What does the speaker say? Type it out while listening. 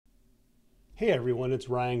Hey everyone, it's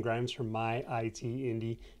Ryan Grimes from My IT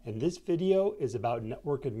Indie, and this video is about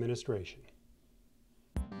network administration.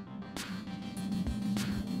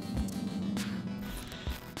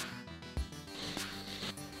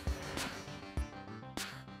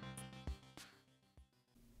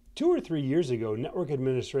 Two or 3 years ago, network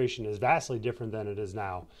administration is vastly different than it is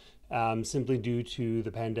now. Simply due to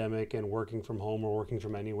the pandemic and working from home or working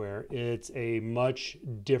from anywhere. It's a much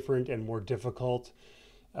different and more difficult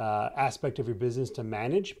aspect of your business to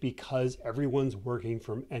manage because everyone's working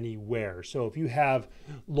from anywhere. So if you have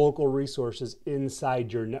local resources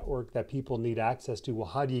inside your network that people need access to, well,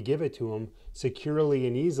 how do you give it to them securely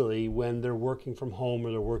and easily when they're working from home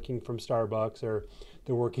or they're working from Starbucks or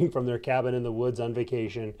they're working from their cabin in the woods on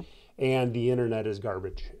vacation and the internet is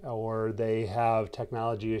garbage or they have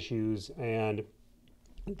technology issues and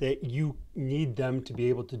that you need them to be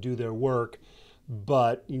able to do their work,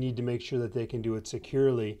 but you need to make sure that they can do it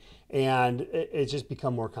securely. And it's just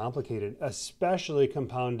become more complicated, especially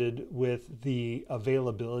compounded with the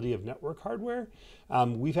availability of network hardware.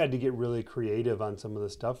 We've had to get really creative on some of the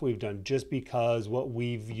stuff we've done just because what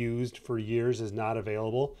we've used for years is not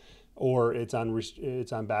available or it's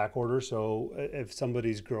on back order. So if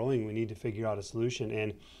somebody's growing, we need to figure out a solution.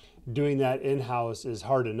 And doing that in-house is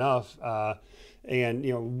hard enough.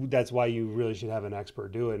 And that's why you really should have an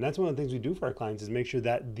expert do it. And that's one of the things we do for our clients is make sure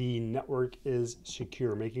that the network is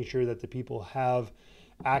secure, making sure that the people have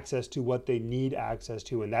access to what they need access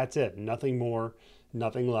to, and that's it. Nothing more,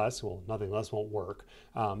 nothing less. Well, nothing less won't work,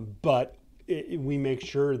 but we make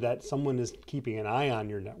sure that someone is keeping an eye on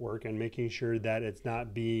your network and making sure that it's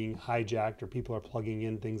not being hijacked or people are plugging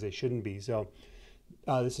in things they shouldn't be. So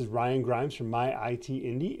this is Ryan Grimes from My IT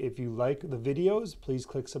Indie. If you like the videos, please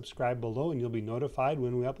click subscribe below and you'll be notified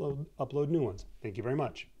when we upload new ones. Thank you very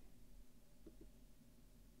much.